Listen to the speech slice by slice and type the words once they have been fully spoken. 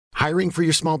Hiring for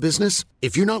your small business?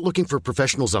 If you're not looking for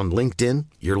professionals on LinkedIn,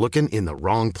 you're looking in the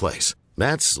wrong place.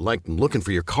 That's like looking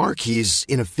for your car keys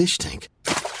in a fish tank.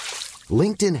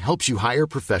 LinkedIn helps you hire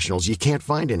professionals you can't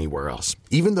find anywhere else,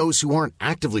 even those who aren't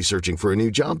actively searching for a new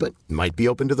job but might be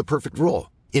open to the perfect role.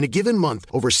 In a given month,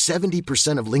 over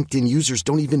 70% of LinkedIn users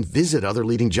don't even visit other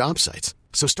leading job sites.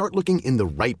 So start looking in the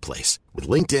right place. With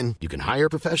LinkedIn, you can hire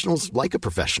professionals like a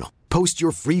professional. Post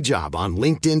your free job on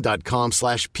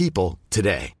linkedin.com/people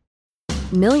today.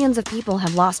 Millions of people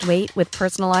have lost weight with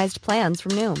personalized plans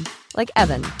from Noom. Like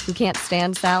Evan, who can't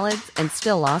stand salads and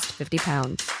still lost 50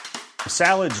 pounds.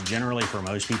 Salads generally for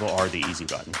most people are the easy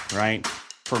button, right?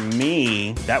 For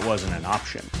me, that wasn't an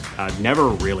option. I never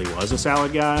really was a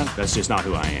salad guy. That's just not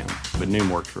who I am. But Noom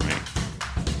worked for me.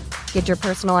 Get your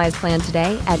personalized plan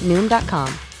today at Noom.com.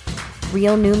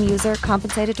 Real Noom user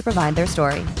compensated to provide their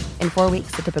story. In 4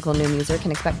 weeks, the typical Noom user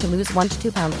can expect to lose 1 to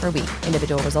 2 pounds per week.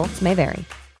 Individual results may vary.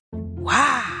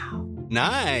 Wow.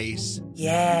 Nice.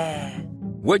 Yeah.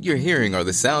 What you're hearing are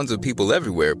the sounds of people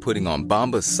everywhere putting on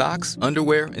Bombas socks,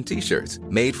 underwear, and T-shirts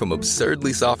made from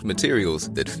absurdly soft materials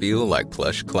that feel like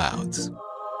plush clouds.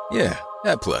 Yeah,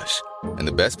 that plush. And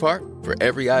the best part? For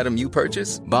every item you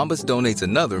purchase, Bombas donates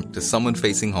another to someone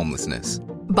facing homelessness.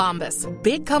 Bombas.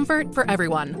 Big comfort for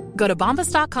everyone. Go to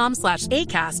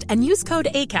bombas.com/ACAST and use code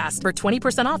ACAST for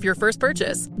 20% off your first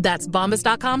purchase. That's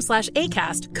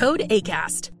bombas.com/ACAST. Code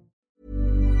ACAST.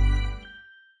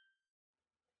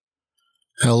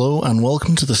 Hello and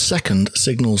welcome to the second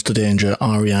Signals to Danger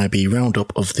RAIB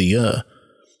Roundup of the year.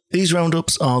 These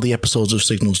roundups are the episodes of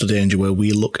Signals to Danger where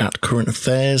we look at current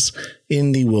affairs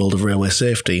in the world of railway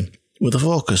safety, with a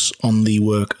focus on the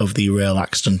work of the Rail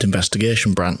Accident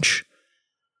Investigation Branch.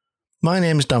 My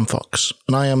name is Dan Fox,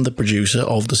 and I am the producer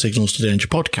of the Signals to Danger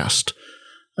podcast,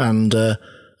 and I'm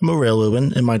a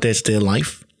railwayman in my day-to-day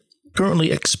life, currently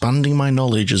expanding my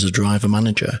knowledge as a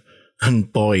driver-manager,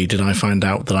 and boy did I find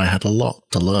out that I had a lot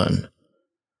to learn.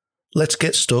 Let's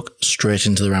get stuck straight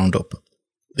into the roundup.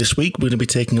 This week we're going to be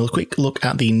taking a quick look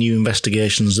at the new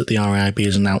investigations that the RAIB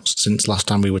has announced since last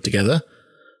time we were together,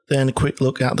 then a quick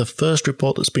look at the first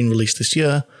report that's been released this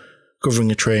year,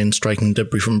 covering a train striking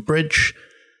debris from a bridge,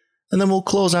 and then we'll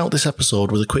close out this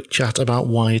episode with a quick chat about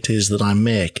why it is that I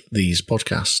make these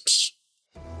podcasts.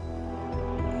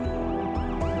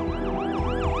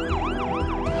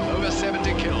 Over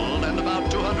 70 killed and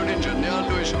about 200 injured near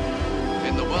Lewisham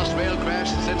in the worst rail crash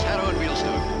since Harrow and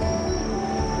Wealdstone.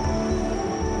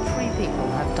 3 people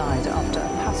have died after a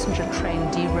passenger train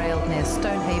derailed near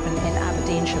Stonehaven in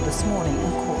Aberdeenshire this morning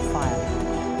and caught fire.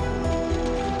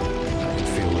 I could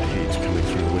feel the heat coming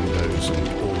through the windows, and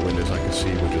all the windows I could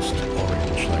see were just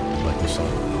orange like the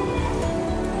sun.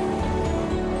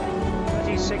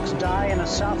 36 die in a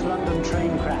South London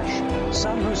train crash.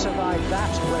 Some who survived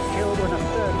that were killed when a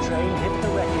third train hit the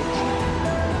wreckage.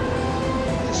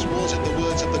 This was, in the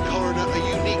words of the coroner, a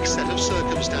unique set of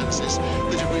circumstances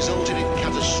that have resulted in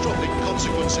catastrophic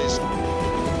consequences.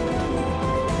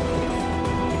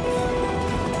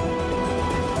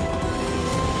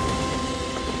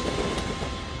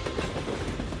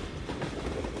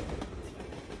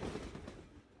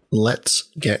 Let's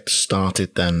get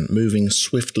started then, moving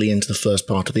swiftly into the first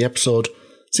part of the episode.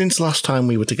 Since last time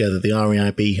we were together, the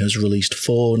RAIB has released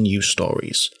 4 news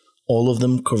stories, all of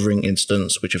them covering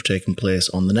incidents which have taken place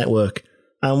on the network,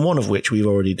 and one of which we've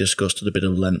already discussed at a bit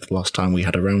of length last time we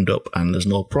had a roundup, and there's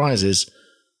no prizes,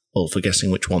 well, for guessing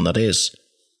which one that is.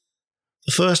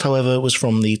 The first, however, was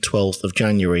from the 12th of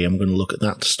January. I'm going to look at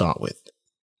that to start with.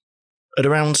 At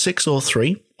around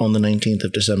 6:03 on the 19th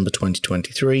of December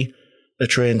 2023, a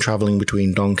train travelling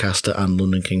between Doncaster and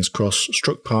London King's Cross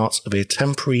struck parts of a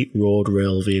temporary road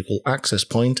rail vehicle access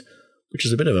point, which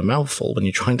is a bit of a mouthful when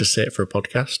you're trying to say it for a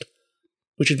podcast,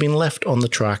 which had been left on the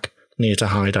track near to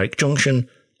Highdyke Junction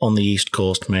on the East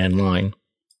Coast Main Line.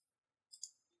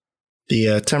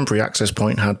 The temporary access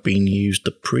point had been used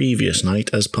the previous night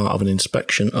as part of an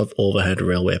inspection of overhead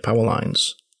railway power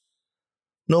lines.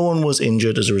 No one was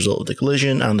injured as a result of the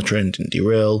collision, and the train didn't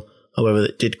derail. However,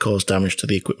 it did cause damage to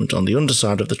the equipment on the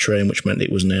underside of the train, which meant it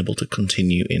was unable to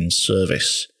continue in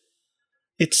service.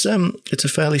 It's a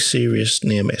fairly serious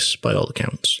near miss by all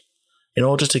accounts. In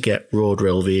order to get road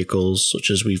rail vehicles, such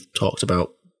as we've talked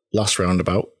about last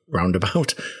roundup,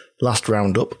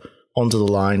 onto the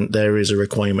line, there is a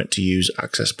requirement to use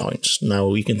access points.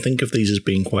 Now, you can think of these as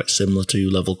being quite similar to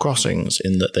level crossings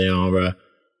in that they are a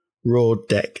road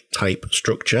deck type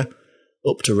structure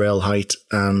up to rail height,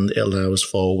 and it allows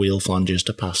for wheel flanges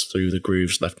to pass through the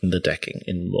grooves left in the decking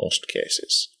in most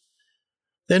cases.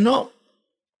 They're not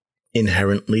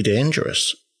inherently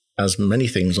dangerous, as many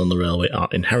things on the railway are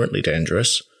inherently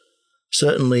dangerous.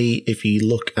 Certainly, if you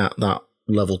look at that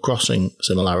level crossing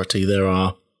similarity, there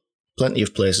are plenty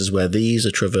of places where these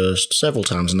are traversed several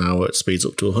times an hour at speeds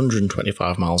up to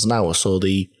 125 miles an hour, so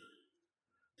the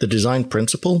design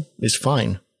principle is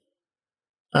fine.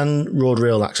 And road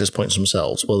rail access points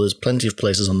themselves, well, there's plenty of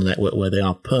places on the network where they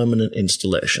are permanent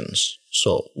installations.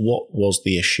 So what was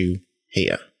the issue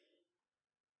here?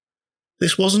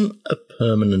 This wasn't a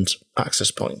permanent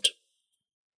access point.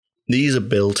 These are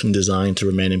built and designed to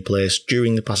remain in place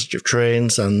during the passage of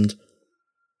trains, and,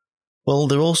 well,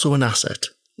 they're also an asset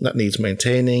that needs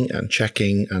maintaining and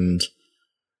checking, and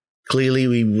clearly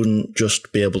we wouldn't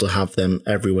just be able to have them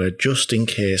everywhere just in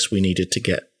case we needed to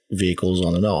get vehicles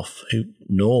on and off. Who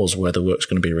knows where the work's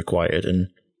going to be required, and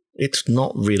it's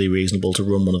not really reasonable to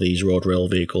run one of these road rail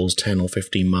vehicles 10 or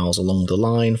 15 miles along the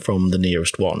line from the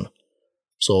nearest one.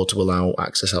 So to allow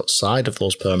access outside of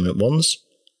those permanent ones,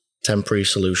 temporary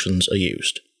solutions are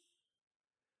used.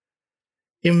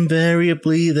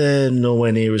 Invariably, they're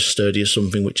nowhere near as sturdy as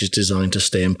something which is designed to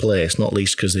stay in place, not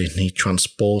least because they need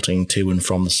transporting to and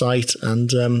from the site,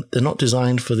 and they're not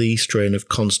designed for the strain of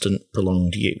constant,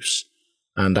 prolonged use,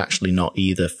 and actually not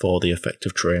either for the effect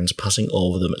of trains passing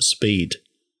over them at speed.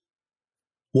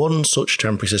 One such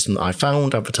temporary system that I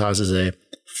found advertises a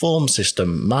foam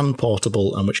system,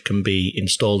 man-portable, and which can be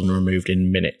installed and removed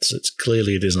in minutes. It's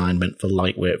clearly a design meant for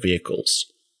lightweight vehicles.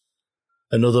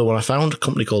 Another one I found, a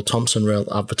company called Thomson Rail,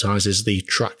 advertises the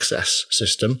Traxess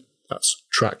system. That's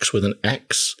Trax with an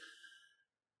X,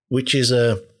 which is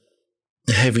a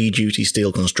heavy-duty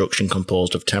steel construction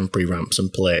composed of temporary ramps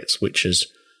and plates, which is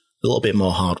a little bit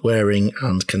more hard-wearing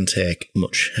and can take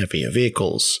much heavier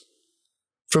vehicles.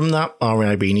 From that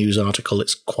RAIB news article,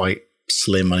 it's quite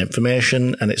slim on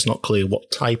information, and it's not clear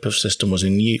what type of system was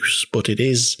in use, but it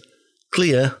is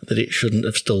clear that it shouldn't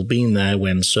have still been there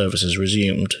when services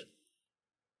resumed.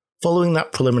 Following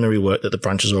that preliminary work that the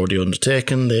branch has already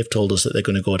undertaken, they've told us that they're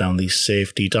going to go down the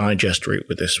safety digest route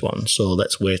with this one, so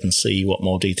let's wait and see what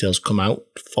more details come out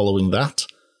following that.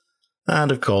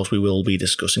 And of course we will be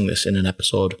discussing this in an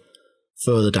episode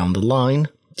further down the line,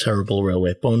 terrible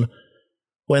railway pun,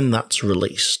 when that's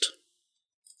released.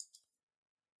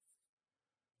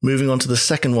 Moving on to the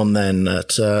second one then,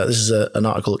 this is an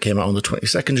article that came out on the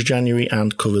 22nd of January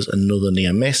and covers another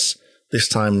near miss, this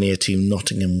time near to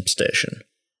Nottingham Station.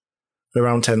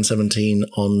 Around 10:17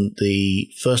 on the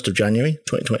 1st of January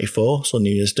 2024, so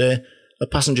New Year's Day, a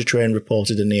passenger train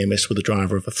reported a near miss with the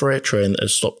driver of a freight train that had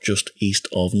stopped just east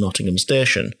of Nottingham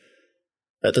Station.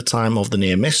 At the time of the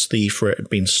near miss, the freight had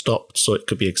been stopped so it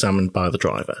could be examined by the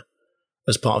driver.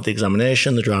 As part of the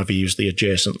examination, the driver used the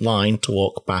adjacent line to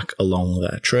walk back along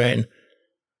their train,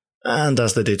 and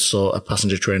as they did so, a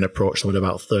passenger train approached them at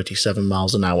about 37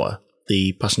 miles an hour.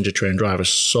 The passenger train driver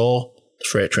saw the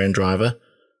freight train driver,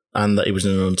 and that he was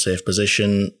in an unsafe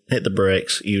position, hit the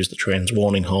brakes, used the train's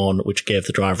warning horn, which gave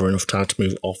the driver enough time to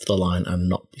move off the line and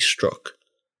not be struck.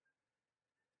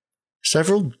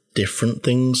 Several different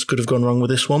things could have gone wrong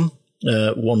with this one.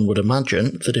 One would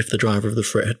imagine that if the driver of the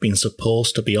freight had been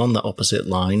supposed to be on that opposite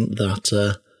line, that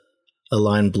a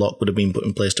line block would have been put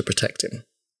in place to protect him.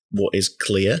 What is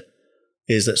clear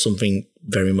is that something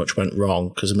very much went wrong,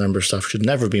 because a member of staff should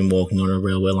never have been walking on a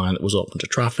railway line that was open to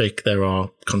traffic. There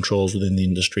are controls within the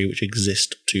industry which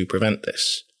exist to prevent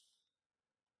this.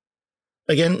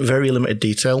 Again, very limited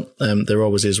detail. There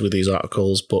always is with these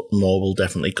articles, but more will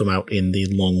definitely come out in the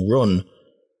long run.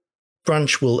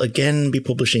 Branch will again be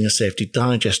publishing a safety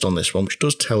digest on this one, which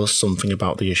does tell us something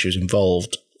about the issues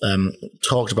involved.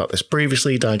 Talked about this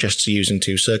previously. Digests are used in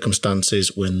two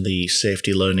circumstances: when the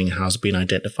safety learning has been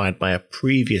identified by a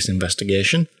previous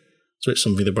investigation, so it's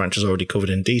something the branch has already covered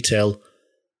in detail,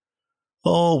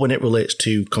 or when it relates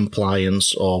to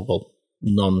compliance or, well,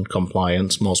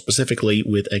 non-compliance, more specifically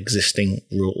with existing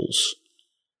rules.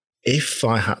 If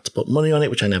I had to put money on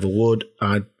it, which I never would,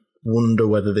 I'd wonder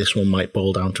whether this one might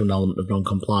boil down to an element of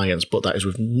non-compliance, but that is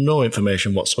with no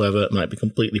information whatsoever. It might be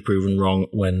completely proven wrong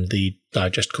when the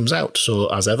digest comes out. So,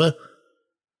 as ever,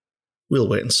 we'll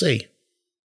wait and see.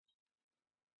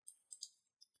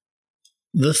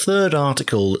 The third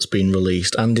article that's been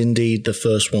released, and indeed the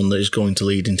first one that is going to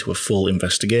lead into a full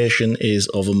investigation, is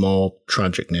of a more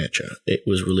tragic nature. It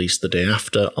was released the day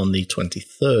after, on the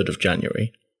 23rd of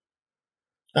January.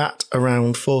 At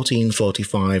around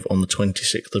 14:45 on the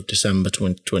 26th of December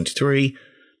 2023,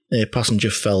 a passenger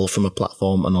fell from a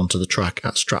platform and onto the track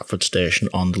at Stratford Station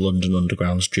on the London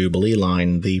Underground's Jubilee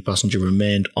line. The passenger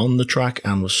remained on the track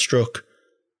and was struck,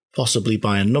 possibly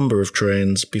by a number of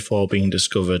trains, before being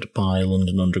discovered by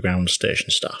London Underground station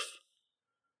staff.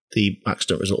 The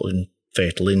accident resulted in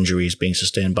fatal injuries being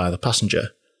sustained by the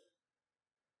passenger.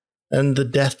 And the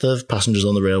death of passengers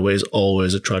on the railway is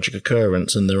always a tragic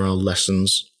occurrence, and there are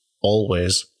lessons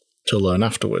always to learn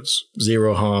afterwards.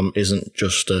 Zero harm isn't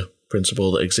just a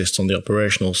principle that exists on the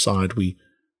operational side. We,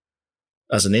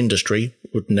 as an industry,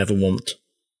 would never want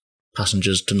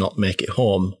passengers to not make it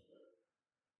home.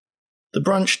 The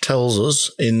branch tells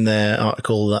us in their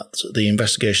article that the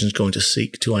investigation is going to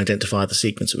seek to identify the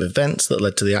sequence of events that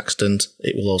led to the accident.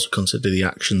 It will also consider the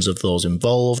actions of those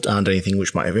involved and anything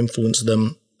which might have influenced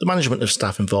them, the management of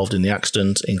staff involved in the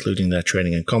accident, including their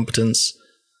training and competence,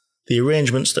 the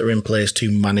arrangements that are in place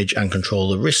to manage and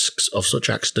control the risks of such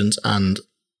accidents, and,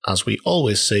 as we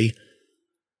always see,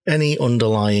 any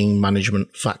underlying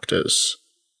management factors.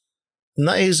 And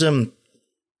that is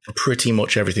pretty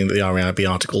much everything that the RAIB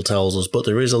article tells us, but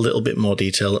there is a little bit more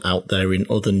detail out there in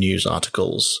other news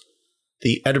articles.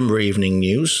 The Edinburgh Evening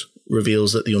News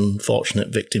reveals that the unfortunate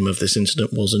victim of this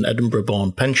incident was an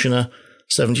Edinburgh-born pensioner,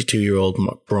 72-year-old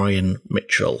Brian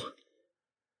Mitchell.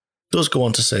 It does go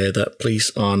on to say that police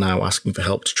are now asking for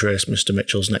help to trace Mr.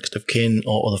 Mitchell's next of kin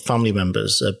or other family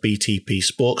members. A BTP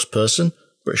spokesperson,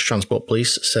 British Transport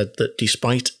Police, said that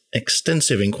despite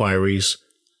extensive inquiries,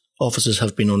 officers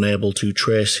have been unable to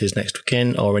trace his next of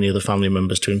kin or any other family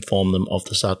members to inform them of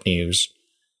the sad news.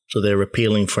 So they're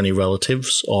appealing for any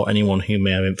relatives or anyone who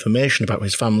may have information about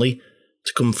his family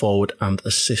to come forward and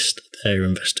assist their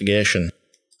investigation.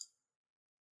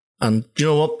 And do you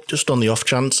know what? Just on the off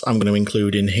chance, I'm going to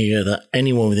include in here that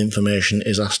anyone with information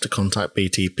is asked to contact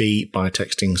BTP by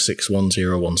texting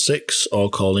 61016 or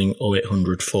calling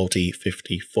 0800 40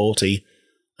 50 40,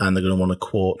 and they're going to want to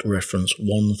quote reference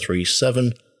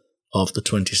 137 of the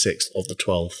 26th of the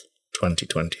 12th,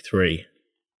 2023.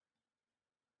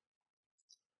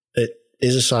 It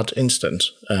is a sad incident,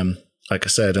 like I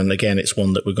said, and again, it's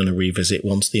one that we're going to revisit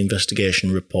once the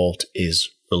investigation report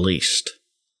is released.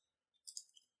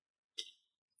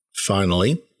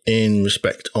 Finally, in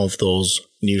respect of those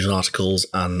news articles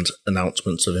and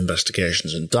announcements of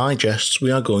investigations and digests, we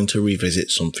are going to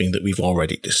revisit something that we've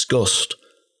already discussed.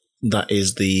 That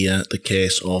is the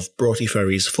case of Broughty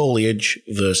Ferry's foliage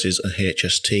versus a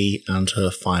HST and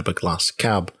her fiberglass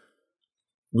cab.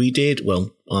 I did,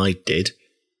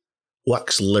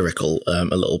 wax lyrical a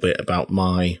little bit about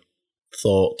my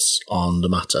thoughts on the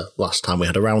matter last time we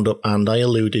had a roundup, and I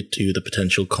alluded to the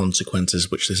potential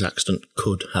consequences which this accident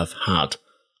could have had.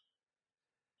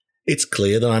 It's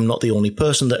clear that I'm not the only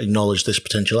person that acknowledged this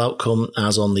potential outcome,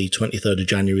 as on the 23rd of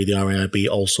January the RAIB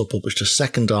also published a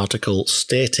second article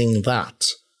stating that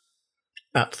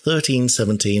at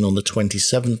 13:17 on the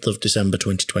 27th of December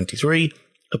 2023,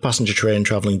 a passenger train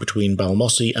travelling between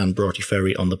Balmossy and Broughty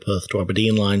Ferry on the Perth to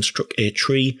Aberdeen line struck a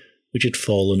tree which had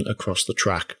fallen across the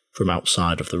track from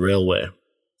outside of the railway.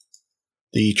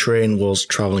 The train was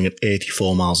travelling at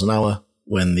 84 miles an hour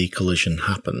when the collision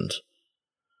happened.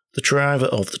 The driver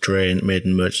of the train made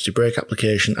an emergency brake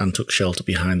application and took shelter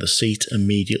behind the seat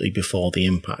immediately before the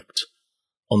impact.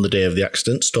 On the day of the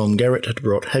accident, Storm Gerrit had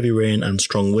brought heavy rain and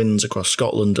strong winds across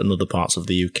Scotland and other parts of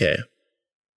the UK.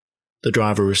 The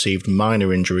driver received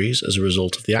minor injuries as a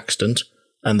result of the accident,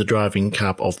 and the driving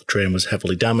cab of the train was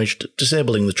heavily damaged,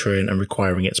 disabling the train and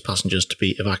requiring its passengers to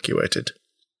be evacuated.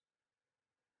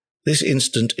 This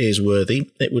incident is worthy,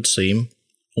 it would seem,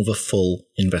 of a full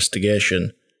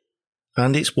investigation,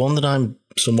 and it's one that I'm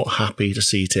somewhat happy to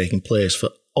see taking place for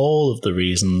all of the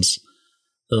reasons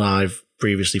that I've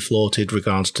previously floated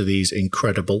regards to these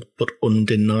incredible but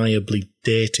undeniably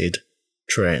dated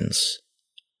trains.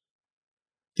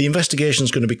 The investigation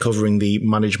is going to be covering the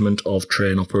management of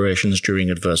train operations during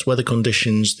adverse weather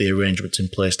conditions, the arrangements in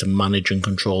place to manage and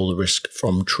control the risk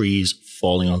from trees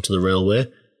falling onto the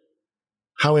railway,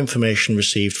 how information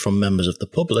received from members of the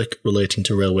public relating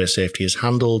to railway safety is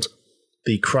handled,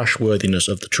 the crashworthiness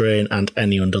of the train, and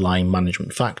any underlying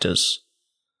management factors.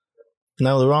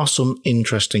 Now, there are some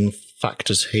interesting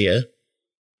factors here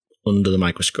under the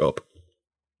microscope,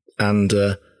 and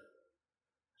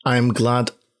I am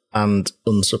glad and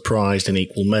unsurprised in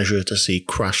equal measure to see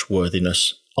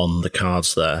crashworthiness on the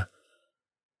cards there.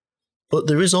 But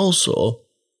there is also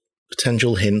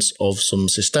potential hints of some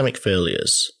systemic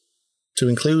failures. To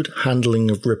include handling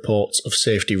of reports of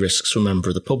safety risks from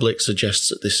members of the public suggests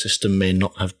that this system may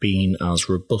not have been as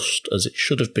robust as it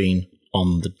should have been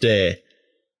on the day.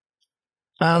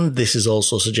 And this is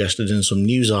also suggested in some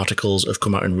news articles that have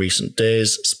come out in recent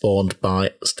days, spawned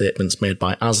by statements made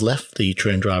by ASLEF, the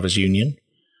Train Drivers Union,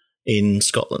 in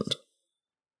Scotland.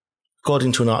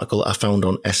 According to an article I found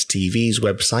on STV's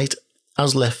website,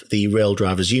 ASLEF, the Rail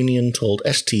Drivers Union, told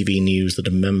STV News that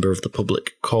a member of the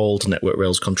public called Network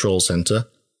Rail's control centre,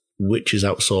 which is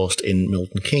outsourced in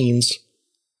Milton Keynes,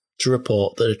 to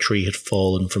report that a tree had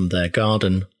fallen from their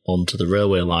garden onto the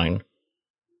railway line.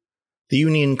 The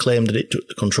union claimed that it took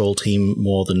the control team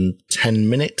more than 10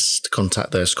 minutes to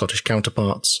contact their Scottish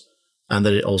counterparts, and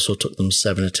that it also took them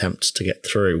 7 attempts to get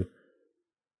through.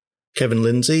 Kevin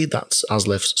Lindsay, that's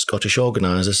ASLEF's Scottish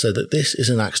organiser, said that this is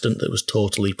an accident that was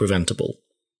totally preventable.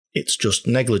 It's just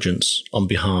negligence on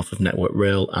behalf of Network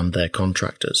Rail and their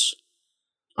contractors.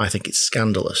 I think it's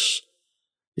scandalous.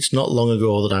 It's not long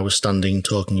ago that I was standing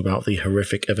talking about the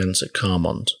horrific events at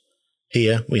Carmont.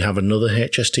 Here we have another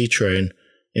HST train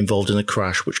involved in a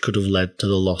crash which could have led to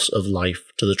the loss of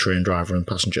life to the train driver and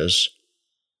passengers.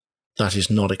 That is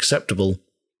not acceptable,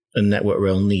 and Network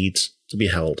Rail needs to be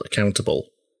held accountable.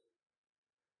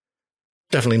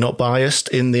 Definitely not biased.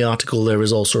 In the article there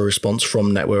is also a response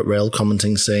from Network Rail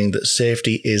commenting saying that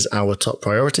safety is our top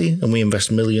priority and we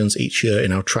invest millions each year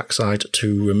in our trackside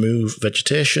to remove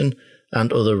vegetation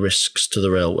and other risks to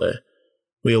the railway.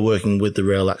 We are working with the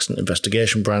Rail Accident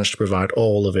Investigation Branch to provide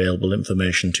all available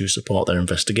information to support their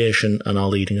investigation and are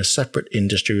leading a separate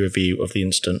industry review of the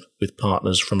incident with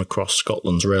partners from across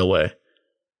Scotland's railway.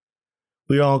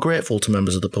 We are grateful to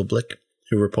members of the public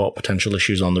who report potential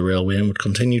issues on the railway and would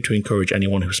continue to encourage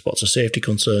anyone who spots a safety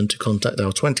concern to contact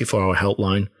our 24-hour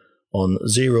helpline on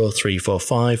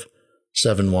 0345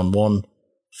 711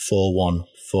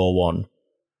 4141.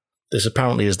 This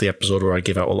apparently is the episode where I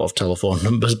give out a lot of telephone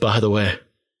numbers, by the way.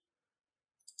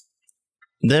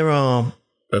 There are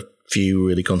a few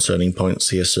really concerning points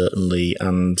here, certainly,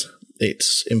 and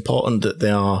it's important that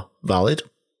they are valid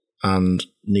and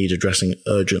need addressing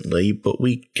urgently, but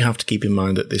we have to keep in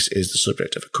mind that this is the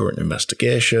subject of a current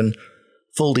investigation.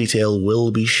 Full detail will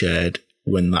be shared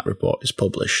when that report is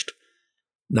published.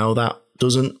 Now, that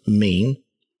doesn't mean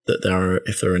that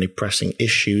if there are any pressing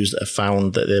issues that are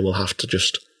found, that they will have to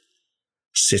just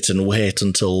sit and wait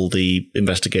until the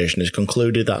investigation is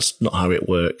concluded. That's not how it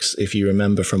works. If you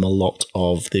remember from a lot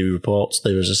of the reports,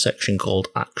 there is a section called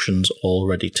Actions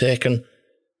Already Taken.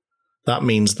 That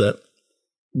means that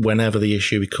whenever the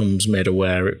issue becomes made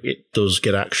aware, it does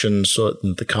get action. So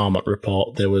in the Carmont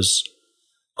report, there was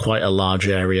quite a large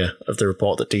area of the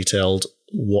report that detailed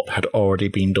what had already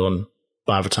been done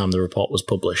by the time the report was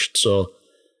published. So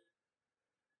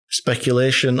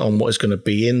speculation on what is going to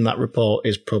be in that report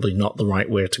is probably not the right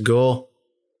way to go,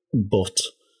 but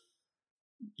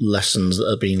lessons that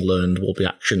are being learned will be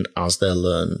actioned as they're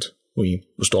learned. We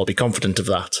must all be confident of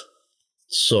that.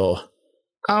 So,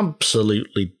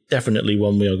 absolutely, definitely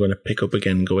one we are going to pick up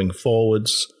again going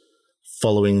forwards,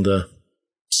 following the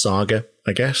saga,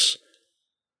 I guess.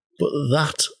 But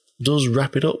that does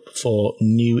wrap it up for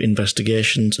new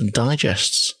investigations and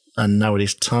digests. And now it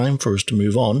is time for us to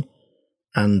move on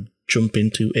and jump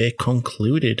into a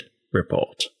concluded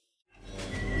report.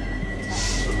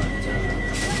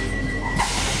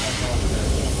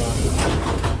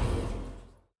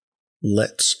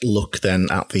 Let's look then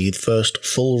at the first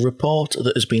full report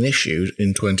that has been issued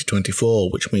in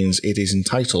 2024, which means it is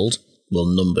entitled, well,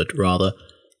 numbered rather,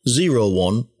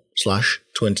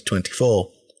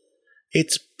 01/2024.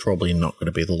 It's probably not going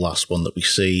to be the last one that we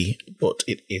see, but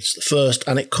it is the first,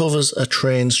 and it covers a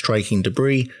train striking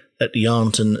debris at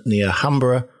Yarnton near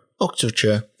Hamborough,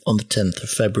 Oxfordshire, on the 10th of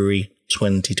February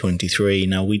 2023.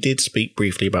 Now, we did speak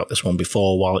briefly about this one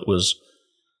before while it was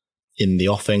in the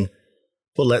offing,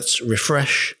 but let's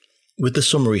refresh with the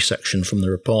summary section from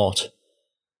the report.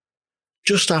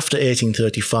 Just after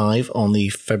 1835, on the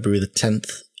February the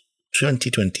 10th,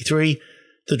 2023,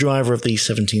 the driver of the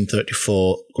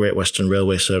 1734 Great Western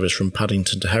Railway service from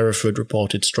Paddington to Hereford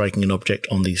reported striking an object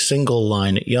on the single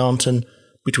line at Yarnton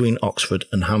between Oxford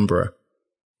and Hamborough.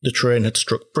 The train had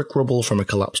struck brick rubble from a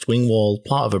collapsed wing wall,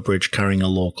 part of a bridge carrying a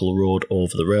local road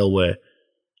over the railway.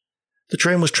 The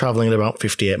train was travelling at about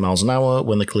 58 miles an hour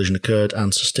when the collision occurred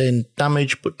and sustained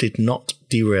damage but did not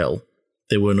derail.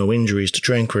 There were no injuries to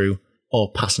train crew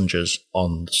or passengers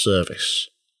on the service.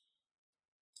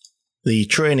 The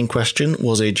train in question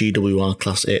was a GWR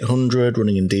Class 800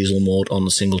 running in diesel mode on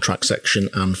the single track section,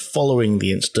 and following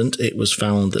the incident it was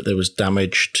found that there was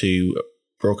damage to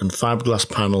broken fiberglass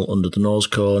panel under the nose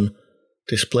cone,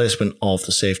 displacement of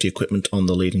the safety equipment on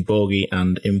the leading bogie,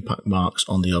 and impact marks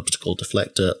on the obstacle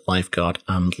deflector, lifeguard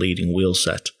and leading wheel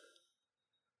set.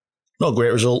 Not a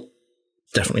great result,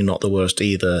 definitely not the worst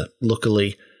either.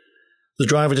 Luckily, the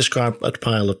driver described a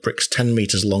pile of bricks 10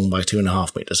 metres long by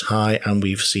 2.5 metres high, and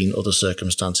we've seen other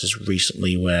circumstances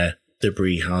recently where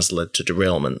debris has led to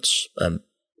derailments,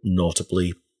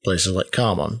 notably places like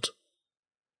Carmont.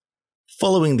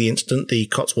 Following the incident, the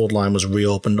Cotswold line was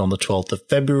reopened on the 12th of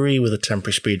February with a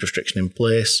temporary speed restriction in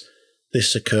place.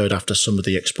 This occurred after some of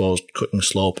the exposed cutting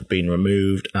slope had been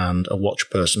removed and a watch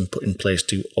person put in place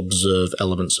to observe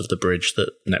elements of the bridge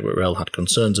that Network Rail had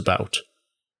concerns about.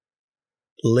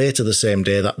 Later the same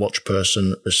day, that watch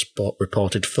person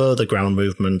reported further ground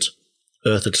movement.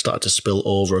 Earth had started to spill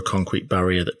over a concrete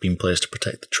barrier that had been placed to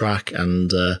protect the track,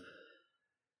 and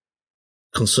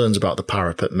concerns about the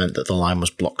parapet meant that the line was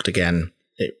blocked again.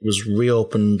 It was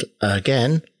reopened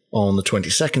again on the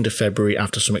 22nd of February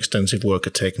after some extensive work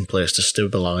had taken place to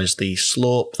stabilise the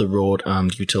slope, the road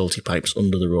and utility pipes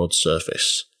under the road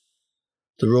surface.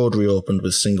 The road reopened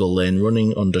with single lane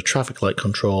running under traffic light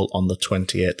control on the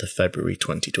 28th of February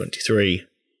 2023.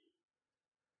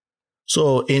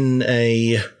 So in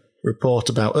a report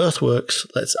about earthworks,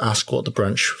 let's ask what the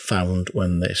branch found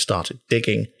when they started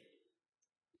digging.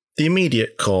 The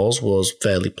immediate cause was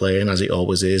fairly plain, as it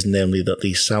always is, namely that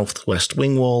the southwest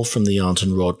wing wall from the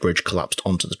Yarnton Road Bridge collapsed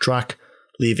onto the track,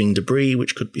 leaving debris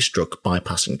which could be struck by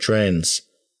passing trains.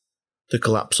 The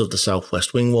collapse of the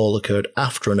southwest wing wall occurred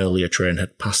after an earlier train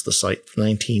had passed the site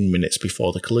 19 minutes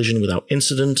before the collision without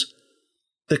incident.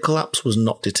 The collapse was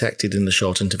not detected in the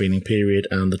short intervening period,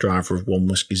 and the driver of 1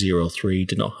 Whiskey 03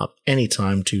 did not have any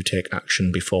time to take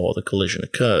action before the collision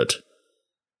occurred.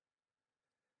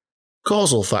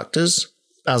 Causal factors,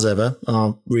 as ever,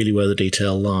 are really where the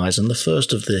detail lies, and the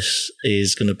first of this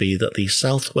is going to be that the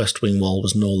southwest wing wall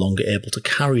was no longer able to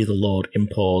carry the load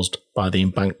imposed by the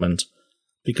embankment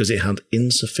because it had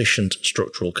insufficient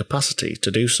structural capacity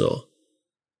to do so.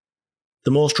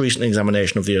 The most recent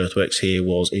examination of the earthworks here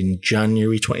was in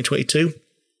January 2022,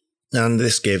 and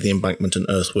this gave the embankment an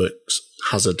earthworks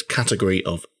hazard category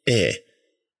of A.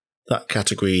 That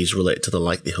category is related to the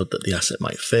likelihood that the asset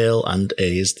might fail, and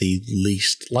A is the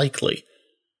least likely.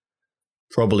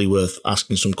 Probably worth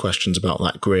asking some questions about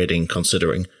that grading,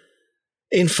 considering.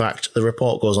 In fact, the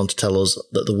report goes on to tell us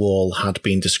that the wall had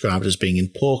been described as being in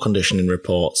poor condition in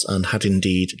reports and had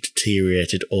indeed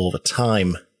deteriorated over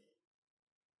time.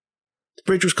 The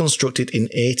bridge was constructed in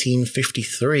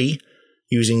 1853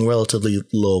 using relatively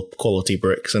low quality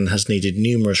bricks and has needed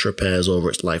numerous repairs over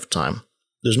its lifetime.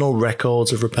 There's no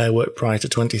records of repair work prior to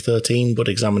 2013, but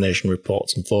examination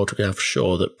reports and photographs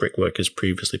show that brickwork has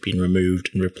previously been removed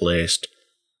and replaced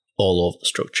all over the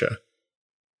structure.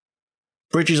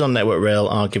 Bridges on Network Rail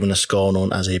are given a score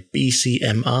known as a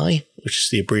BCMI, which is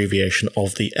the abbreviation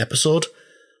of the episode,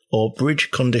 or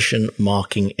Bridge Condition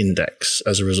Marking Index,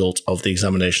 as a result of the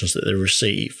examinations that they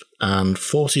receive, and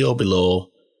 40 or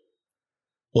below,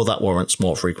 well, that warrants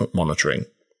more frequent monitoring.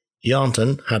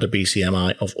 Yarnton had a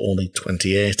BCMI of only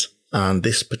 28, and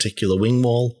this particular wing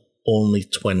wall only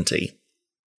 20.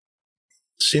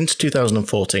 Since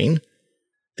 2014,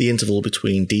 the interval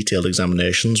between detailed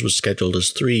examinations was scheduled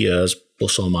as 3 years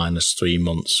plus or minus 3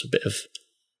 months, a bit of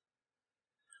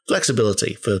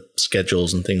flexibility for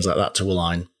schedules and things like that to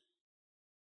align.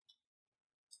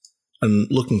 And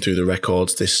looking through the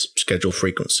records, this schedule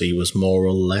frequency was more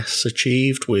or less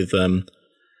achieved, with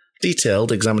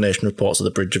detailed examination reports of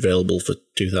the bridge available for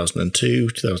 2002,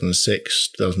 2006,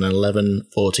 2011,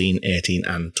 14, 18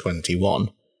 and 21.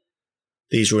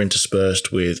 These were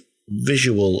interspersed with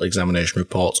visual examination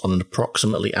reports on an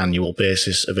approximately annual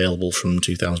basis available from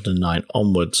 2009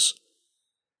 onwards.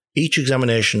 Each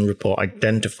examination report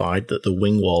identified that the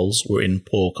wing walls were in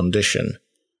poor condition,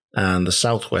 and the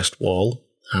southwest wall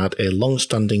had a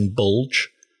long-standing bulge,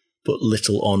 but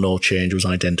little or no change was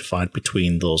identified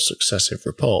between those successive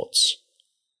reports.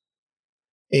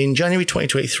 In January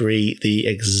 2023, the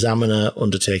examiner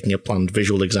undertaking a planned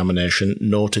visual examination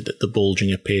noted that the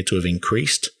bulging appeared to have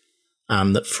increased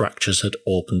and that fractures had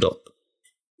opened up.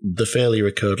 The failure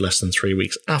occurred less than 3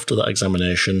 weeks after that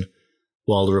examination,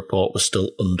 while the report was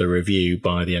still under review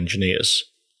by the engineers.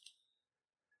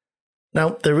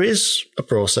 Now, there is a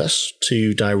process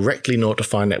to directly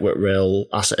notify Network Rail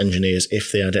asset engineers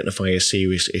if they identify a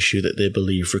serious issue that they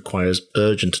believe requires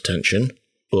urgent attention,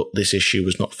 but this issue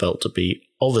was not felt to be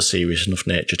of a serious enough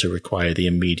nature to require the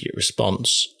immediate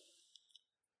response.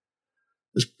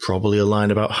 There's probably a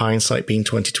line about hindsight being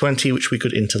 20/20, which we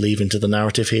could interleave into the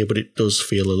narrative here, but it does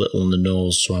feel a little on the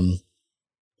nose, so I'm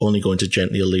only going to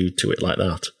gently allude to it like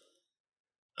that.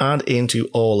 Add into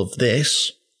all of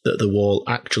this that the wall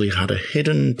actually had a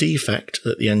hidden defect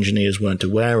that the engineers weren't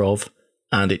aware of,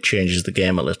 and it changes the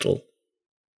game a little.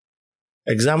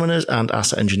 Examiners and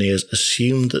asset engineers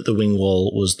assumed that the wing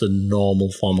wall was the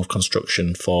normal form of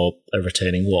construction for a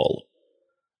retaining wall.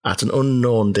 At an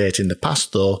unknown date in the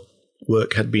past, though,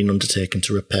 work had been undertaken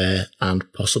to repair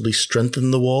and possibly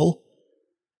strengthen the wall.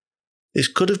 This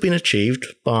could have been achieved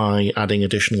by adding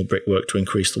additional brickwork to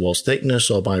increase the wall's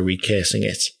thickness or by recasing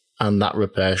it, and that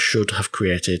repair should have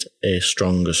created a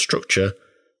stronger structure,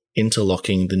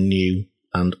 interlocking the new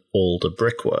and older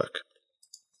brickwork.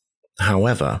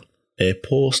 However, a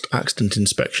post-accident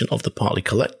inspection of the partly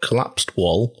collapsed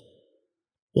wall,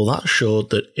 well, that showed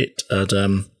that it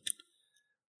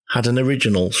had an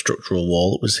original structural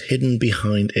wall that was hidden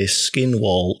behind a skin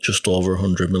wall just over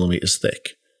 100mm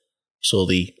thick. So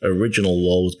the original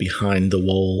wall was behind the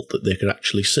wall that they could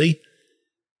actually see.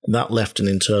 That left an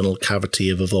internal cavity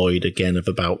of a void, again of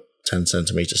about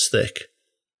 10cm thick.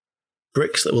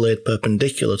 Bricks that were laid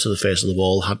perpendicular to the face of the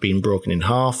wall had been broken in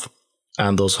half,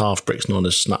 and those half bricks known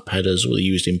as snap headers were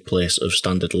used in place of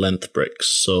standard length bricks,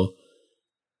 so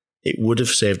it would have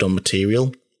saved on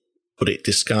material, but it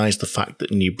disguised the fact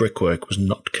that new brickwork was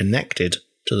not connected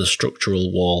to the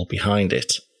structural wall behind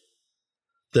it.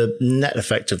 The net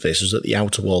effect of this was that the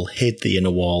outer wall hid the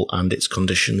inner wall, and its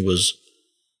condition was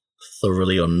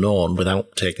thoroughly unknown.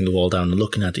 Without taking the wall down and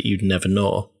looking at it, you'd never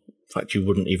know. In fact, you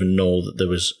wouldn't even know that there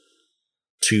was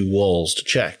two walls to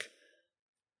check.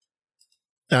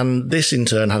 And this in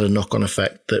turn had a knock-on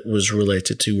effect that was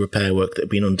related to repair work that had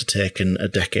been undertaken a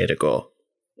decade ago.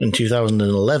 In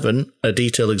 2011, a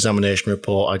detailed examination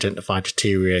report identified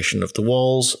deterioration of the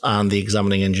walls, and the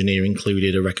examining engineer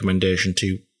included a recommendation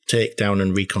to take down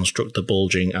and reconstruct the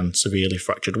bulging and severely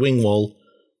fractured wing wall,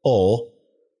 or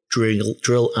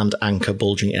drill and anchor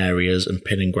bulging areas and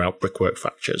pin and grout brickwork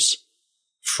fractures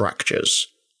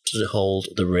to hold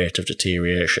the rate of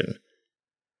deterioration.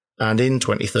 And in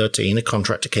 2013, a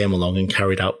contractor came along and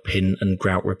carried out pin and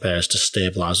grout repairs to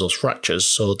stabilise those fractures.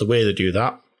 So the way they do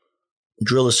that,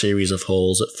 drill a series of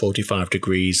holes at 45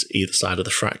 degrees either side of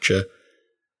the fracture,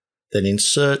 then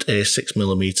insert a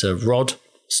 6mm rod,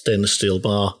 stainless steel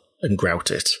bar, and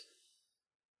grout it.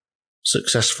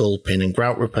 Successful pin and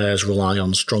grout repairs rely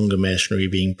on stronger masonry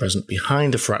being present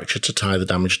behind a fracture to tie the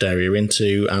damaged area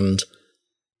into, and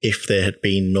if there had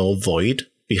been no void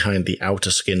behind the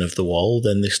outer skin of the wall,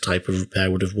 then this type of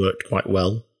repair would have worked quite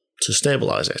well to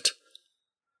stabilise it.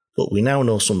 But we now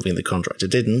know something the contractor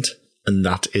didn't, and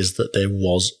that is that there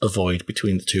was a void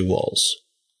between the two walls.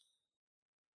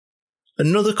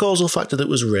 Another causal factor that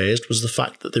was raised was the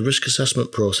fact that the risk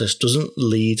assessment process doesn't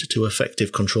lead to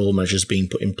effective control measures being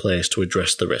put in place to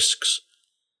address the risks.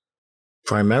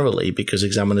 Primarily because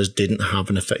examiners didn't have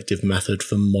an effective method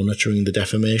for monitoring the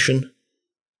deformation.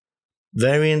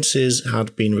 Variances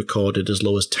had been recorded as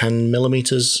low as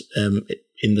 10mm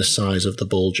in the size of the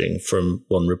bulging from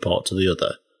one report to the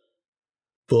other.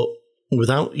 But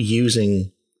without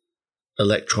using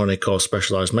electronic or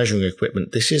specialised measuring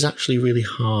equipment, this is actually really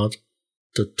hard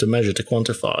to measure, to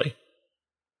quantify.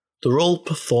 The role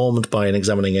performed by an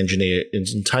examining engineer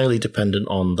is entirely dependent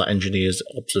on that engineer's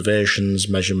observations,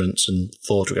 measurements and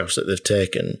photographs that they've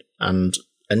taken, and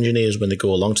engineers, when they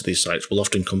go along to these sites, will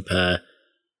often compare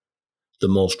the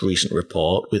most recent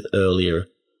report with earlier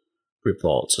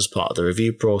reports as part of the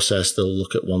review process. They'll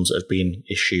look at ones that have been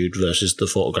issued versus the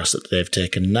photographs that they've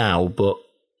taken now, but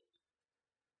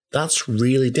that's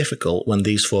really difficult when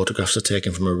these photographs are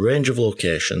taken from a range of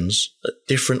locations at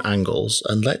different angles,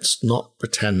 and let's not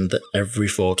pretend that every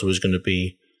photo is going to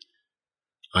be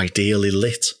ideally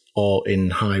lit or in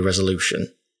high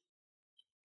resolution.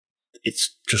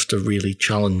 It's just a really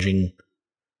challenging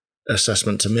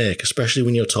assessment to make, especially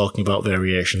when you're talking about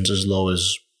variations as low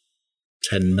as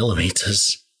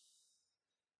 10mm.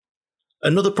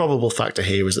 Another probable factor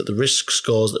here is that the risk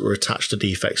scores that were attached to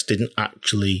defects didn't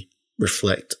actually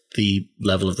reflect the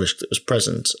level of risk that was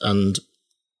present, and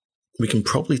we can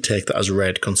probably take that as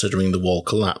read considering the wall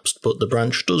collapsed, but the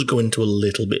branch does go into a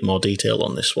little bit more detail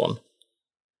on this one.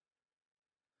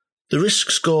 The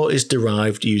risk score is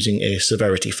derived using a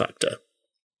severity factor,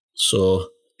 so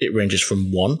it ranges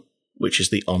from 1, which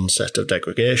is the onset of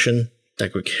degradation,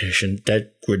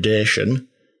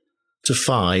 to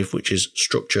 5, which is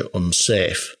structure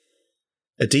unsafe.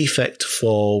 A defect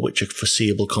for which a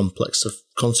foreseeable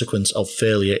consequence of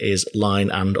failure is line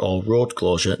and or road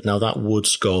closure, now that would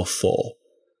score 4.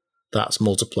 That's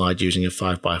multiplied using a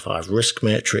 5x5 risk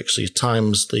matrix, so you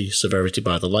times the severity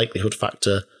by the likelihood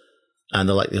factor, and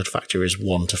the likelihood factor is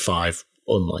 1 to 5,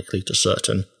 unlikely to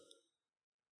certain.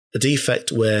 A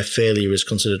defect where failure is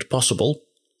considered possible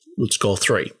would score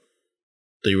 3.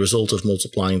 The result of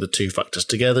multiplying the two factors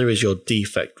together is your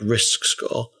defect risk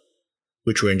score,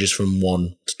 which ranges from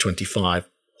 1 to 25.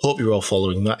 Hope you're all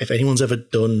following that. If anyone's ever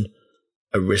done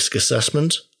a risk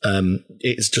assessment,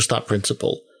 it's just that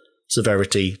principle.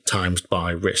 Severity times by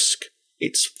risk.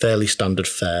 It's fairly standard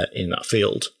fare in that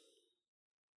field.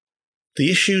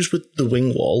 The issues with the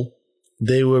wing wall,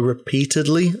 they were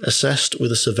repeatedly assessed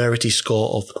with a severity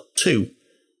score of 2,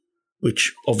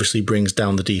 which obviously brings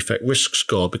down the defect risk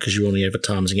score because you're only ever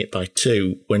timesing it by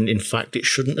 2, when in fact it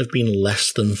shouldn't have been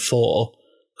less than 4,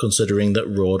 considering that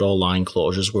road or line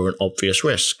closures were an obvious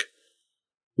risk.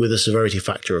 With a severity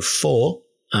factor of 4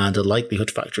 and a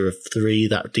likelihood factor of 3,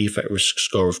 that defect risk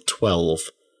score of 12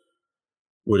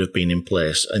 would have been in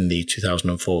place in the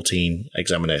 2014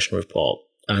 examination report.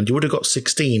 And you would have got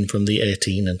 16 from the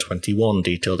 18 and 21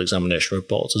 detailed examination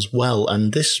reports as well,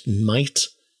 and this might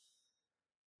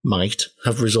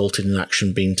have resulted in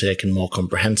action being taken more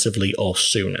comprehensively or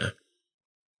sooner.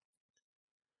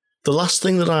 The last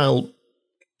thing that I'll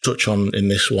touch on in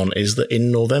this one is that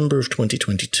in November of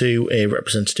 2022, a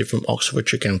representative from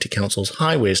Oxfordshire County Council's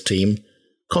Highways team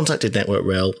contacted Network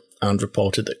Rail and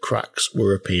reported that cracks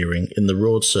were appearing in the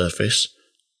road surface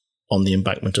on the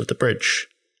embankment of the bridge.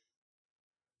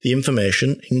 The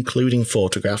information, including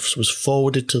photographs, was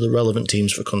forwarded to the relevant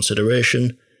teams for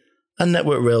consideration, and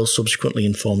Network Rail subsequently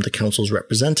informed the council's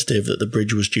representative that the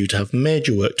bridge was due to have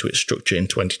major work to its structure in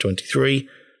 2023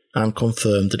 and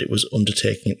confirmed that it was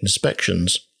undertaking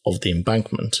inspections of the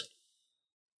embankment.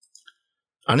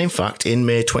 And in fact, in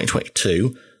May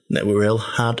 2022, Network Rail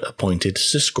had appointed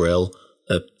Sysgrail,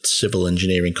 a civil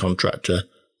engineering contractor,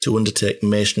 to undertake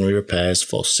masonry repairs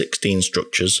for 16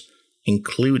 structures,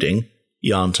 including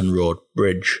Yarnton Road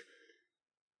Bridge.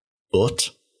 But,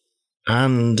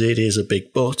 and it is a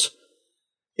big but,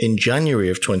 in January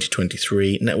of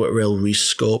 2023, Network Rail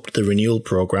rescoped the renewal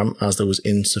programme as there was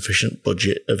insufficient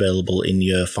budget available in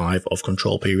Year 5 of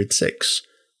Control Period 6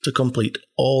 to complete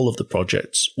all of the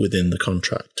projects within the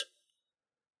contract.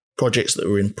 Projects that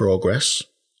were in progress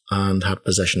and had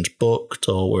possessions booked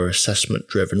or were assessment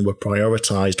driven were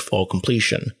prioritised for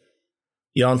completion.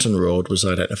 Yarnton Road was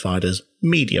identified as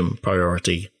medium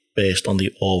priority based on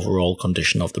the overall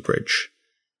condition of the bridge.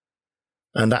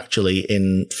 And actually,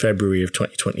 in February of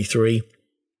 2023,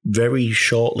 very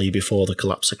shortly before the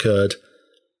collapse occurred,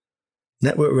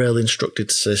 Network Rail instructed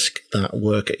CISC that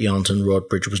work at Yarnton Road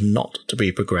Bridge was not to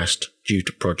be progressed due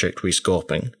to project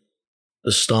rescoping.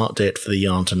 The start date for the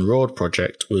Yarnton Road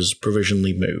project was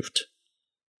provisionally moved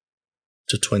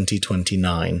to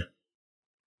 2029,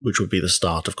 which would be the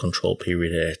start of Control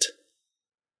Period 8.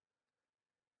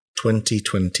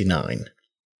 2029.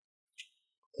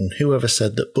 And whoever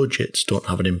said that budgets don't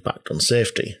have an impact on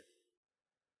safety?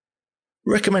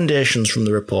 Recommendations from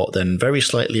the report then, very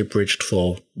slightly abridged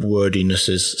for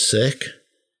wordiness' sake.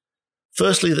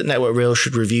 Firstly, that Network Rail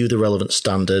should review the relevant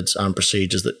standards and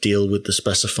procedures that deal with the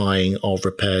specifying of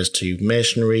repairs to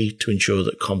masonry to ensure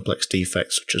that complex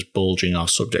defects such as bulging are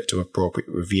subject to appropriate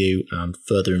review and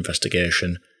further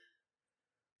investigation,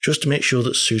 just to make sure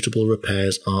that suitable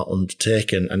repairs are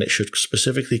undertaken, and it should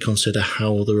specifically consider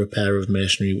how the repair of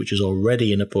masonry which is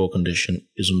already in a poor condition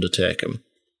is undertaken.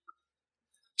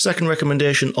 Second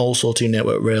recommendation also to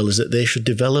Network Rail is that they should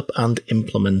develop and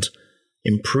implement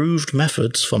improved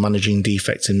methods for managing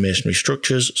defects in masonry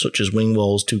structures such as wing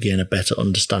walls to gain a better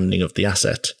understanding of the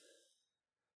asset.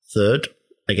 Third,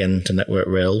 again to Network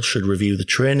Rail, should review the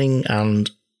training and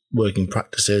working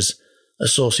practices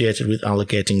associated with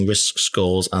allocating risk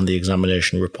scores and the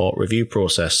examination report review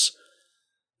process,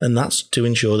 and that's to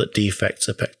ensure that defects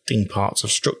affecting parts of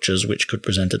structures which could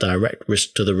present a direct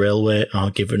risk to the railway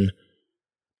are given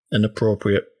an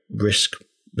appropriate risk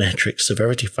matrix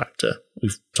severity factor.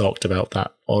 We've talked about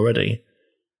that already.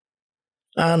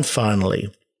 And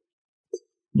finally,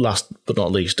 last but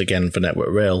not least again for Network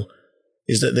Rail,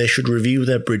 is that they should review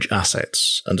their bridge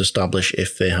assets and establish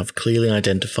if they have clearly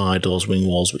identified those wing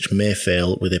walls which may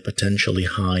fail with a potentially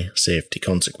high safety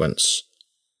consequence.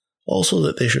 Also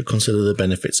that they should consider the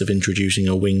benefits of introducing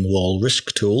a wing wall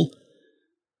risk tool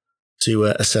to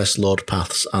assess load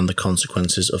paths and the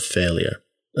consequences of failure.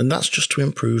 And that's just to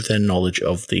improve their knowledge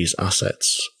of these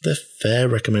assets. They're fair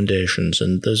recommendations,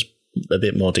 and there's a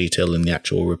bit more detail in the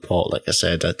actual report. Like I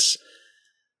said, that's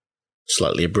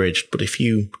slightly abridged, but if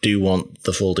you do want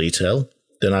the full detail,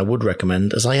 then I would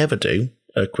recommend, as I ever do,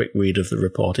 a quick read of the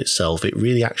report itself. It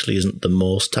really actually isn't the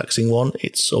most taxing one.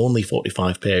 It's only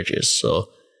 45 pages, so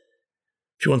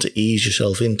if you want to ease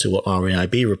yourself into what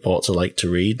RAIB reports are like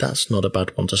to read, that's not a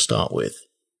bad one to start with.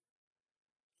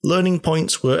 Learning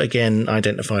points were again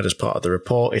identified as part of the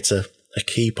report. It's a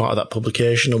key part of that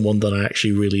publication and one that I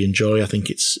actually really enjoy. I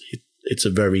think it's a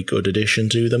very good addition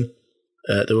to them.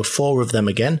 There were 4 of them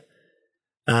again,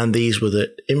 and these were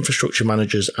that infrastructure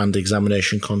managers and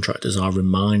examination contractors are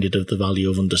reminded of the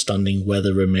value of understanding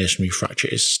whether a masonry fracture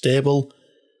is stable,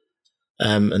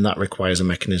 and that requires a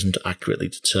mechanism to accurately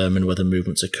determine whether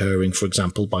movement's occurring, for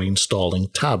example, by installing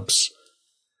tabs.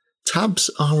 Tabs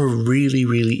are a really,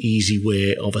 really easy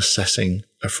way of assessing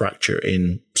a fracture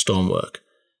in stonework.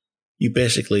 you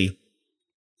basically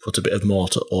put a bit of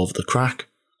mortar over the crack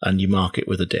and you mark it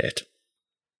with a date.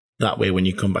 That way, when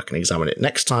you come back and examine it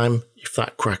next time, if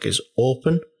that crack is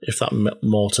open, if that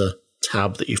mortar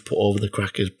tab that you've put over the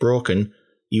crack is broken,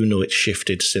 you know it's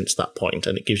shifted since that point,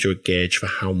 and it gives you a gauge for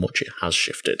how much it has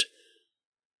shifted.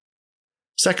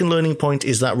 Second learning point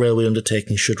is that railway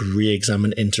undertakings should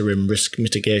re-examine interim risk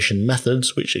mitigation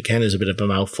methods, which again is a bit of a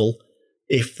mouthful,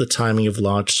 if the timing of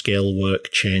large-scale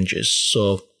work changes.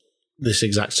 So this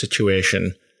exact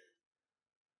situation,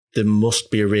 there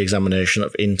must be a re-examination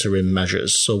of interim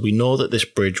measures. So we know that this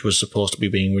bridge was supposed to be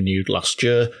being renewed last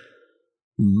year.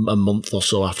 A month or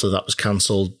so after that was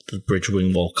cancelled, the bridge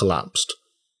wing wall collapsed.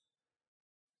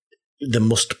 There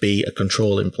must be a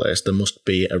control in place. There must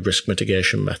be a risk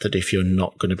mitigation method if you're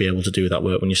not going to be able to do that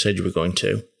work when you said you were going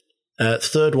to.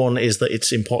 Third one is that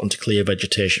it's important to clear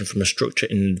vegetation from a structure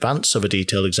in advance of a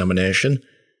detailed examination.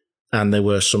 And there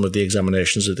were some of the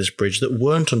examinations of this bridge that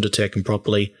weren't undertaken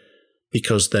properly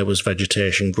because there was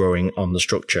vegetation growing on the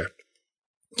structure.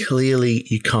 Clearly,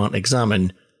 you can't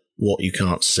examine what you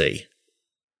can't see.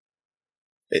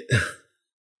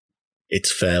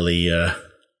 It's fairly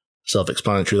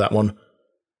self-explanatory, that one.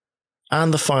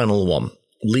 And the final one,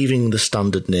 leaving the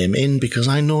standard name in, because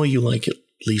I know you like at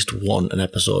least an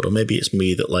episode, or maybe it's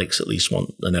me that likes at least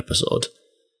an episode.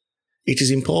 It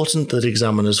is important that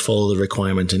examiners follow the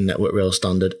requirement in Network Rail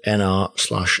Standard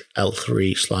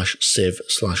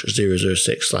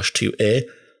NR/L3/Civ/006/2A,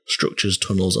 Structures,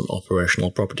 Tunnels and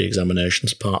Operational Property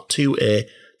Examinations, Part 2A,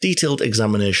 Detailed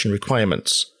Examination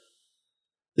Requirements.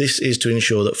 This is to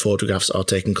ensure that photographs are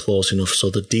taken close enough so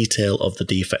the detail of the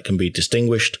defect can be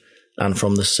distinguished and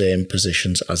from the same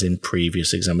positions as in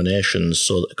previous examinations,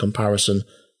 so that a comparison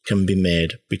can be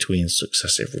made between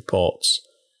successive reports.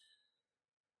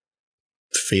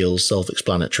 Feels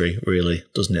self-explanatory, really,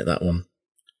 doesn't it, that one?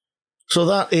 So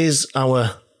that is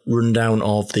our rundown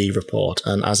of the report,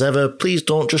 and as ever, please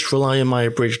don't just rely on my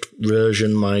abridged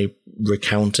version, my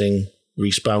recounting,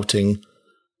 respouting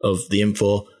of the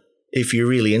info. If you're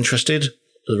really interested,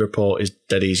 the report is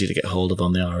dead easy to get hold of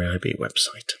on the RAIB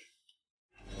website.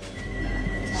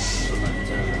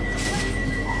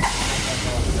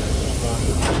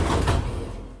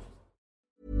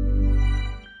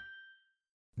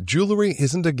 Jewelry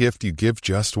isn't a gift you give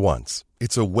just once.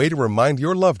 It's a way to remind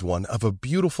your loved one of a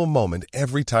beautiful moment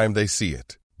every time they see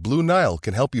it. Blue Nile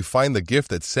can help you find the gift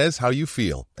that says how you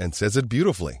feel and says it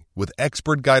beautifully, with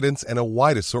expert guidance and a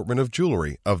wide assortment of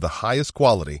jewelry of the highest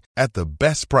quality at the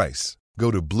best price.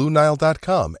 Go to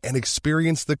BlueNile.com and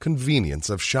experience the convenience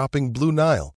of shopping Blue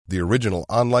Nile, the original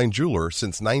online jeweler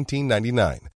since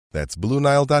 1999. That's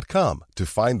BlueNile.com to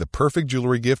find the perfect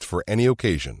jewelry gift for any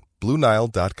occasion.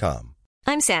 BlueNile.com.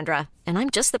 I'm Sandra, and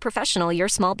I'm just the professional your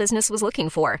small business was looking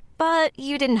for. But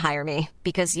you didn't hire me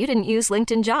because you didn't use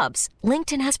LinkedIn Jobs.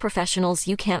 LinkedIn has professionals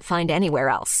you can't find anywhere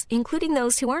else, including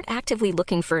those who aren't actively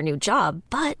looking for a new job,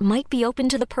 but might be open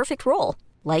to the perfect role,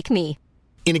 like me.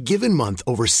 In a given month,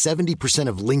 over 70%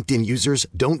 of LinkedIn users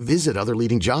don't visit other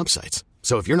leading job sites.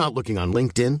 So if you're not looking on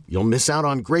LinkedIn, you'll miss out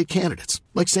on great candidates,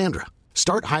 like Sandra.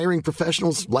 Start hiring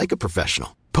professionals like a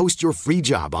professional. Post your free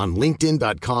job on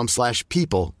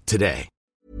linkedin.com/people today.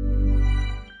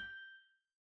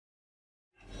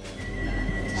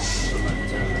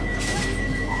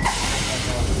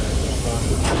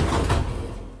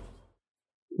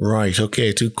 Right,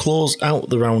 okay, to close out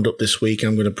the roundup this week,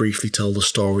 I'm going to briefly tell the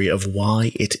story of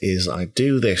why it is I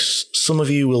do this. Some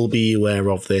of you will be aware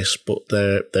of this, but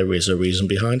there is a reason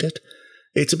behind it.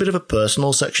 It's a bit of a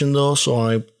personal section though, so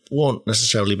I won't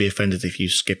necessarily be offended if you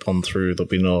skip on through. There'll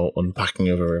be no unpacking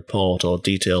of a report or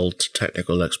detailed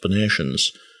technical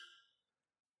explanations.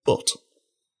 But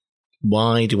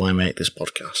why do I make this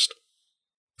podcast?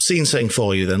 Scene setting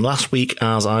for you then. Last week,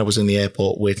 as I was in the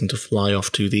airport waiting to fly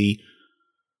off to the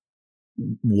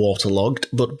waterlogged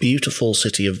but beautiful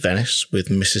city of Venice with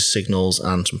Mrs. Signals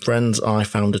and some friends, I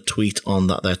found a tweet on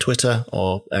their Twitter,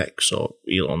 or X, or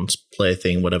Elon's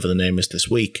plaything, whatever the name is this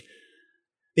week.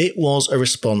 It was a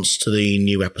response to the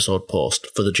new episode post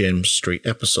for the James Street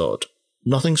episode.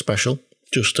 Nothing special,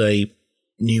 just a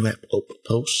new up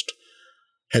post.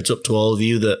 Heads up to all of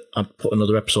you that I'd put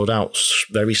another episode out,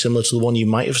 very similar to the one you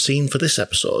might have seen for this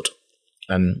episode,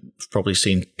 and probably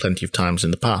seen plenty of times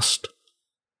in the past.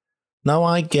 Now,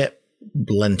 I get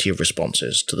plenty of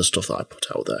responses to the stuff that I put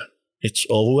out there. It's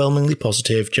overwhelmingly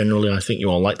positive. Generally, I think you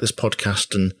all like this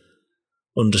podcast and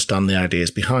understand the ideas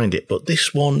behind it, but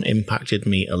this one impacted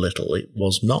me a little. It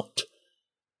was not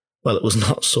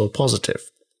so positive.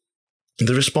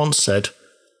 The response said,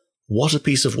 "What a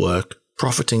piece of work,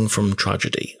 profiting from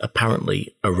tragedy,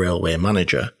 apparently a railway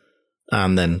manager,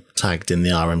 and then tagged in the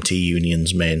RMT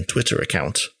Union's main Twitter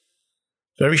account.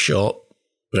 Very short,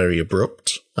 very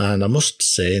abrupt, and I must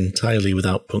say entirely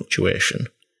without punctuation.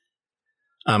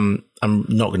 I'm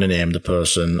not going to name the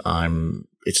person.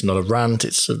 It's not a rant,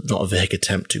 it's not a vague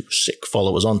attempt to sick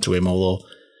followers onto him, although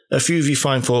a few of you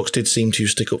fine folks did seem to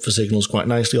stick up for Signals quite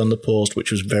nicely on the post,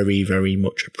 which was very, very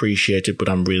much appreciated, but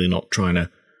I'm really not trying to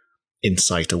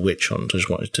incite a witch hunt. I just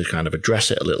wanted to kind of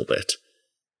address it a little bit.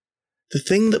 The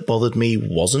thing that bothered me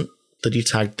wasn't that he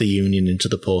tagged the union into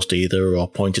the post either, or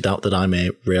pointed out that I'm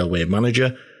a railway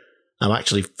manager. I'm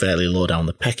actually fairly low down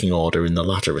the pecking order in the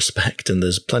latter respect, and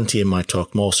there's plenty in my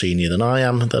talk more senior than I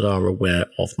am that are aware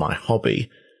of my hobby.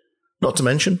 Not to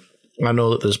mention, I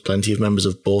know that there's plenty of members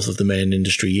of both of the main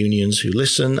industry unions who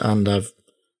listen, and I've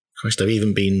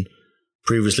even been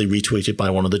previously retweeted by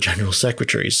one of the general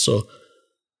secretaries, so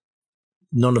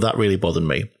none of that really bothered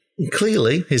me.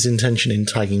 Clearly, his intention in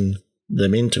tagging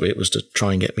them into it was to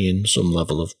try and get me in some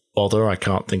level of bother. I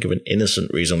can't think of an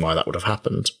innocent reason why that would have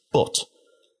happened, but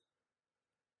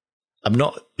I'm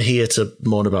not here to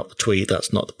moan about the tweet.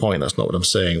 That's not the point. That's not what I'm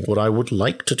saying. What I would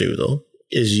like to do, though,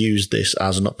 is use this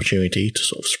as an opportunity to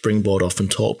sort of springboard off and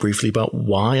talk briefly about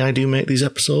why I do make these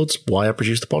episodes, why I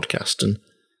produce the podcast. And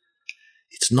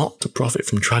it's not to profit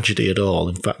from tragedy at all.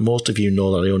 In fact, most of you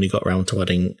know that I only got around to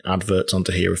adding adverts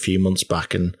onto here a few months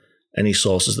back, and any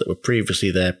sources that were previously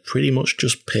there pretty much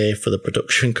just pay for the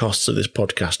production costs of this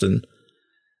podcast. And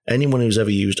anyone who's ever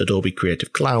used Adobe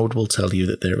Creative Cloud will tell you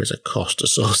that there is a cost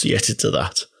associated to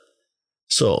that.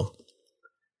 So,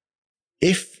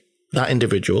 if that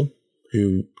individual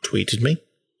who tweeted me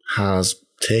has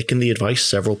taken the advice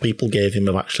several people gave him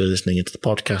of actually listening into the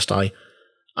podcast,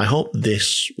 I hope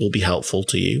this will be helpful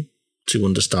to you to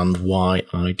understand why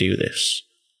I do this.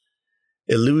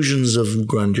 Illusions of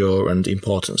grandeur and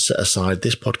importance set aside,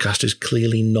 this podcast is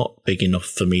clearly not big enough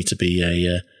for me to be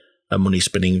a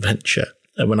money-spinning venture.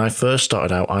 And when I first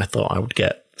started out, I thought I would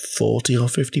get 40 or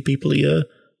 50 people a year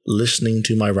listening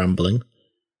to my rambling.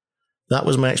 That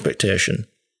was my expectation.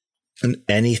 And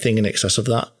anything in excess of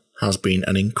that has been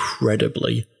an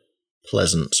incredibly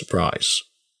pleasant surprise.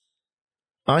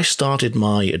 I started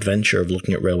my adventure of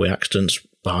looking at railway accidents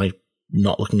by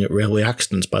not looking at railway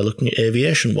accidents, by looking at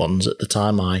aviation ones. At the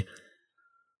time, I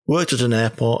worked at an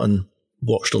airport and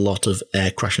watched a lot of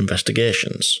air crash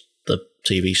investigations, the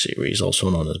TV series, also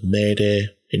known as Mayday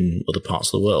in other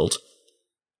parts of the world.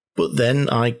 But then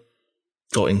I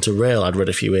got into rail. I'd read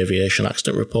a few aviation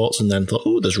accident reports and then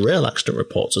thought, there's rail accident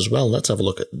reports as well. Let's have a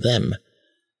look at them.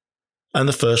 And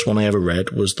the first one I ever read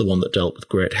was the one that dealt with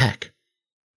Great Heck.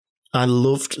 I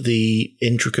loved the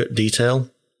intricate detail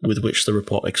with which the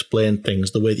report explained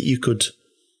things, the way that you could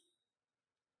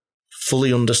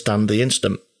fully understand the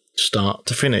incident, start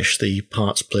to finish, the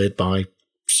parts played by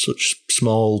such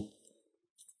small,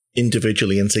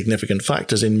 individually insignificant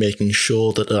factors in making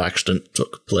sure that an accident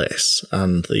took place,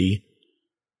 and the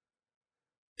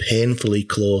painfully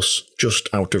close, just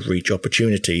out of reach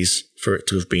opportunities for it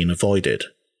to have been avoided.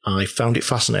 I found it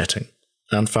fascinating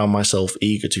and found myself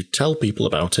eager to tell people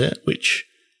about it, which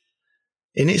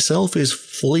in itself is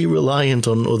fully reliant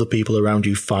on other people around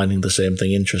you finding the same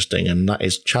thing interesting, and that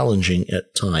is challenging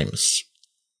at times.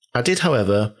 I did,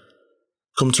 however,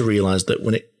 come to realise that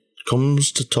when it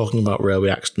comes to talking about railway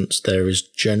accidents, there is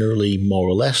generally more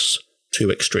or less two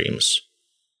extremes.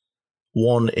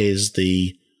 One is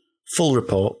the full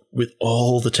report with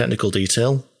all the technical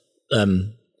detail,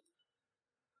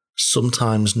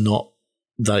 sometimes not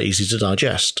that easy to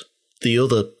digest. The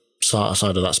other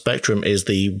side of that spectrum is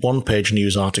the one-page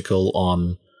news article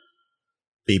on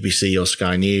BBC or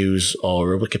Sky News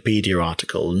or a Wikipedia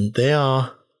article, and they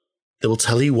will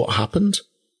tell you what happened,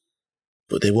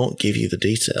 but they won't give you the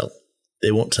detail.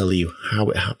 They won't tell you how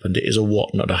it happened. It is a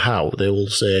what, not a how. They will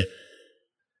say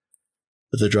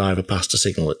that the driver passed a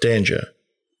signal at danger.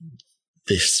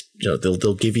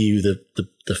 They'll give you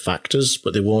the factors,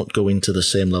 but they won't go into the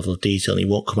same level of detail, and you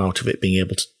won't come out of it being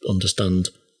able to understand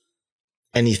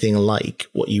anything like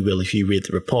what you will if you read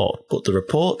the report. But the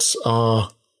reports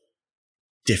are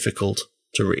difficult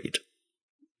to read.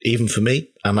 Even for me,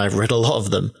 and I've read a lot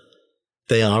of them,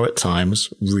 they are at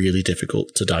times really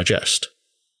difficult to digest.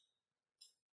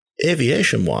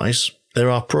 Aviation-wise, there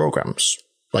are programs.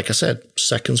 Like I said,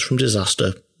 Seconds from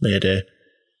Disaster, Mayday,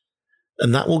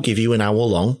 and that will give you an hour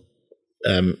long.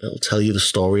 It'll tell you the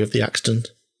story of the accident.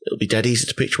 It'll be dead easy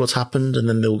to picture what's happened, and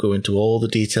then they'll go into all the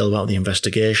detail about the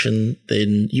investigation.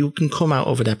 Then you can come out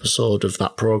of an episode of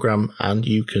that program and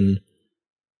you can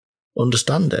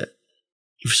understand it.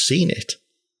 You've seen it.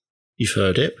 You've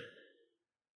heard it.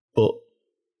 But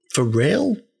for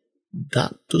rail,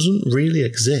 that doesn't really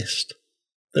exist.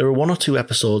 There are 1 or 2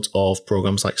 episodes of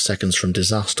programs like Seconds from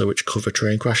Disaster which cover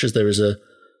train crashes. There is a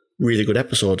really good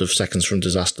episode of Seconds from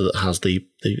Disaster that has the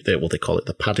what they call it,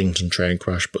 the Paddington train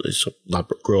crash, but it's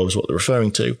Ladbroke Grove is what they're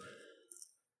referring to.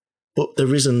 But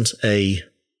there isn't a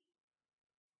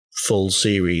full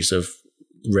series of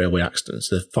railway accidents.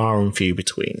 They're far and few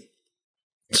between.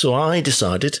 So I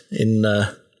decided, in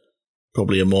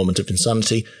probably a moment of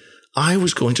insanity, I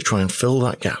was going to try and fill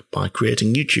that gap by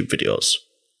creating YouTube videos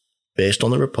based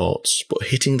on the reports, but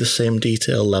hitting the same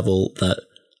detail level that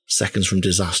Seconds from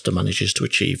Disaster manages to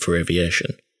achieve for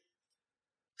aviation.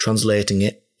 Translating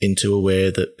it into a way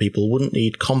that people wouldn't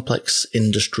need complex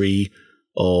industry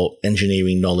or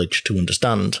engineering knowledge to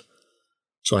understand.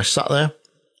 So I sat there,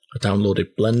 I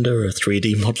downloaded Blender, a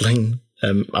 3D modelling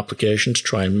application, to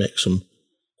try and make some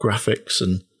graphics,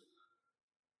 and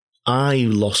I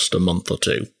lost a month or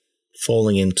 2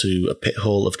 falling into a pit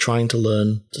hole of trying to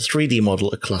learn to 3D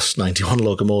model a Class 91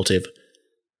 locomotive.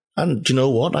 And do you know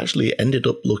what? Actually, it ended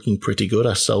up looking pretty good.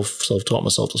 I self-taught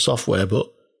myself the software, but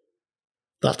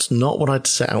that's not what I'd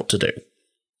set out to do.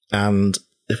 And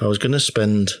if I was going to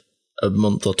spend a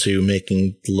month or 2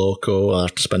 making the loco, I'd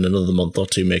have to spend another month or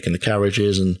 2 making the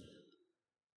carriages, and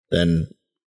then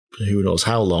who knows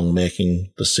how long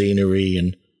making the scenery,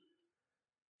 and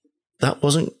that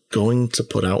wasn't going to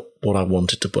put out what I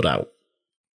wanted to put out.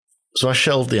 So I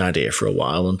shelved the idea for a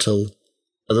while until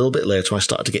a little bit later I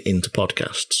started to get into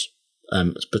podcasts.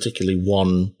 Particularly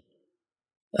one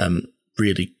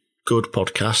really good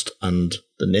podcast, and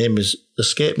the name has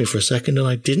escaped me for a second, and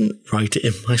I didn't write it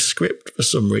in my script for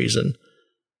some reason.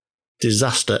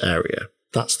 Disaster Area.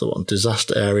 That's the one,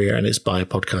 Disaster Area, and it's by a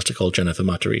podcaster called Jennifer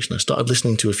Matteries. And I started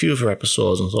listening to a few of her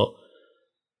episodes and thought,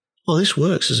 well, this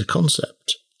works as a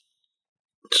concept.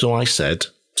 So I said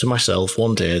to myself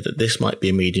one day that this might be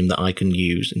a medium that I can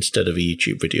use instead of a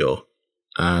YouTube video.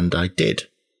 And I did.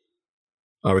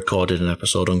 I recorded an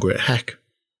episode on Great Heck.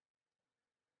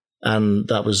 And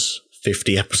that was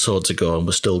 50 episodes ago, and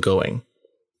we're still going.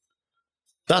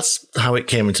 That's how it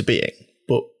came into being.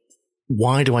 But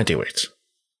why do I do it?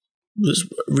 There's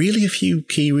really a few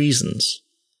key reasons.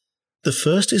 The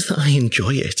first is that I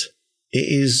enjoy it. It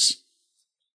is,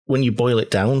 when you boil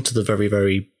it down to the very,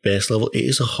 very base level, it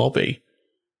is a hobby.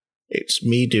 It's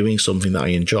me doing something that I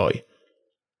enjoy.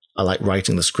 I like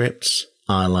writing the scripts.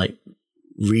 I like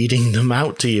reading them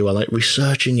out to you. I like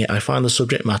researching it. I find the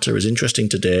subject matter as interesting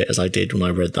today as I did when I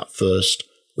read that first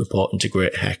report into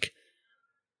Great Heck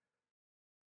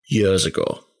years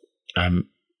ago.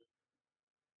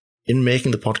 In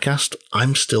making the podcast,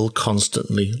 I'm still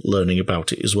constantly learning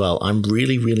about it as well. I'm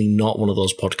really, really not one of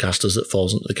those podcasters that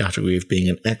falls into the category of being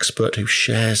an expert who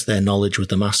shares their knowledge with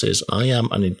the masses. I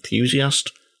am an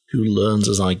enthusiast who learns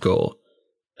as I go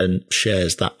and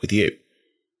shares that with you.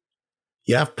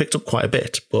 Yeah, I've picked up quite a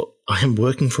bit, but I am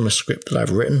working from a script that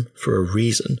I've written for a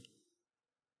reason.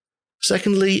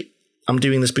 Secondly, I'm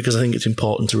doing this because I think it's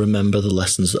important to remember the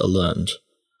lessons that are learned.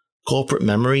 Corporate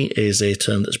memory is a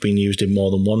term that's been used in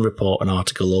more than one report and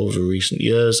article over recent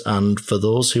years, and for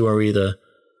those who are either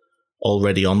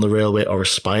already on the railway or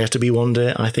aspire to be one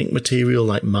day, I think material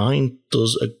like mine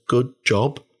does a good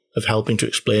job of helping to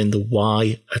explain the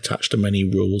why attached to many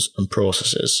rules and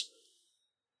processes.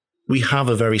 We have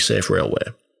a very safe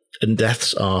railway, and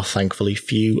deaths are thankfully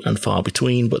few and far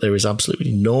between, but there is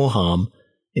absolutely no harm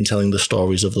in telling the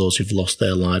stories of those who've lost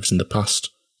their lives in the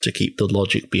past to keep the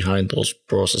logic behind those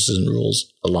processes and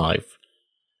rules alive.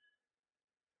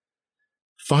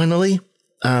 Finally,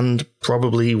 and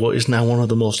probably what is now one of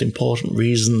the most important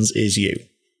reasons, is you.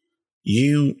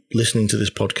 You listening to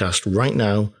this podcast right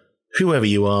now, whoever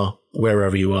you are,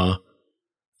 wherever you are,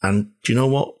 and do you know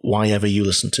what? Why ever you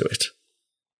listen to it.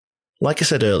 Like I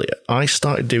said earlier, I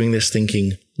started doing this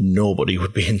thinking nobody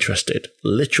would be interested.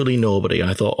 Literally nobody.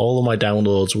 I thought all of my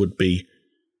downloads would be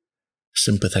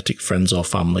sympathetic friends or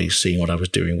family seeing what I was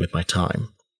doing with my time.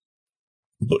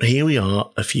 But here we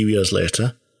are a few years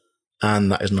later,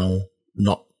 and that is now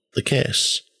not the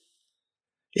case.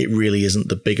 It really isn't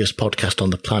the biggest podcast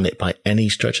on the planet by any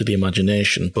stretch of the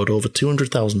imagination, but over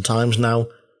 200,000 times now,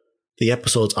 the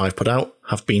episodes I've put out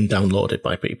have been downloaded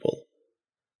by people.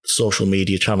 The social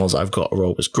media channels I've got are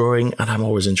always growing, and I'm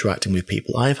always interacting with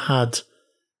people. I've had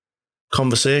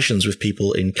conversations with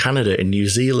people in Canada, in New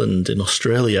Zealand, in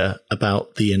Australia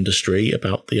about the industry,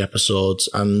 about the episodes,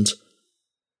 and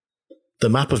the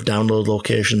map of download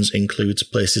locations includes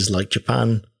places like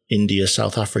Japan, India,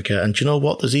 South Africa, and do you know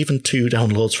what? There's even 2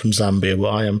 downloads from Zambia,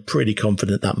 where I am pretty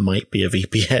confident that might be a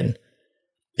VPN.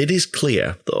 It is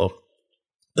clear, though,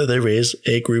 that there is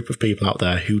a group of people out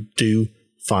there who do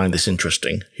find this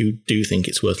interesting, who do think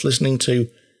it's worth listening to.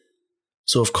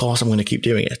 So of course I'm going to keep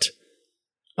doing it.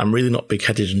 I'm really not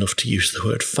big-headed enough to use the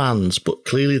word fans, but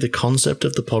clearly the concept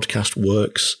of the podcast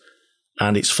works,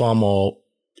 and it's far more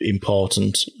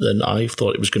important than I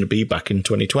thought it was going to be back in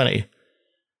 2020.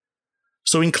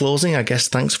 So in closing, I guess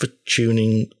thanks for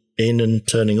tuning in and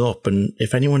turning up, and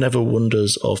if anyone ever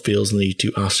wonders or feels the need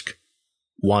to ask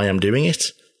why I'm doing it,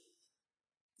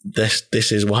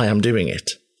 this is why I'm doing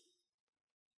it.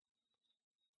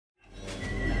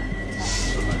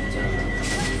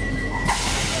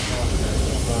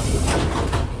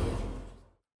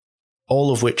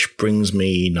 All of which brings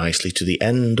me nicely to the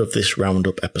end of this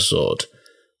Roundup episode.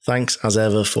 Thanks as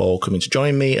ever for coming to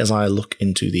join me as I look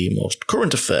into the most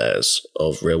current affairs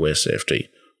of railway safety,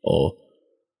 or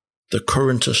the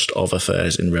currentest of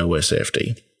affairs in railway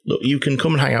safety. Look, you can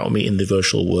come and hang out with me in the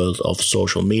virtual world of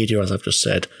social media, as I've just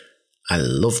said. I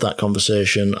love that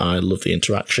conversation. I love the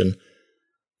interaction.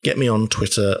 Get me on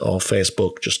Twitter or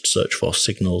Facebook. Just search for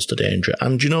Signals to Danger.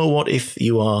 And you know what? If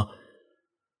you are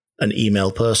an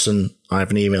email person, I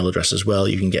have an email address as well.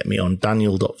 You can get me on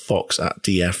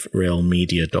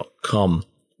daniel.fox@dfrailmedia.com.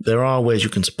 There are ways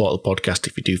you can support the podcast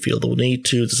if you do feel the need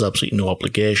to. There's absolutely no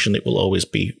obligation. It will always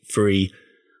be free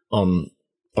on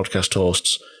podcast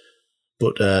hosts.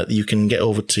 But you can get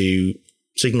over to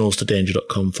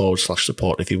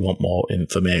signalstodanger.com/support if you want more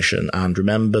information. And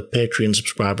remember, Patreon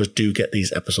subscribers do get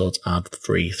these episodes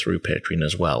ad-free through Patreon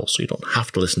as well, so you don't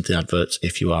have to listen to the adverts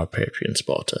if you are a Patreon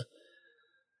supporter.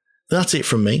 That's it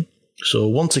from me. So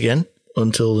once again,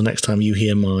 until the next time you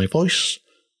hear my voice,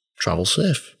 travel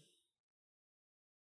safe.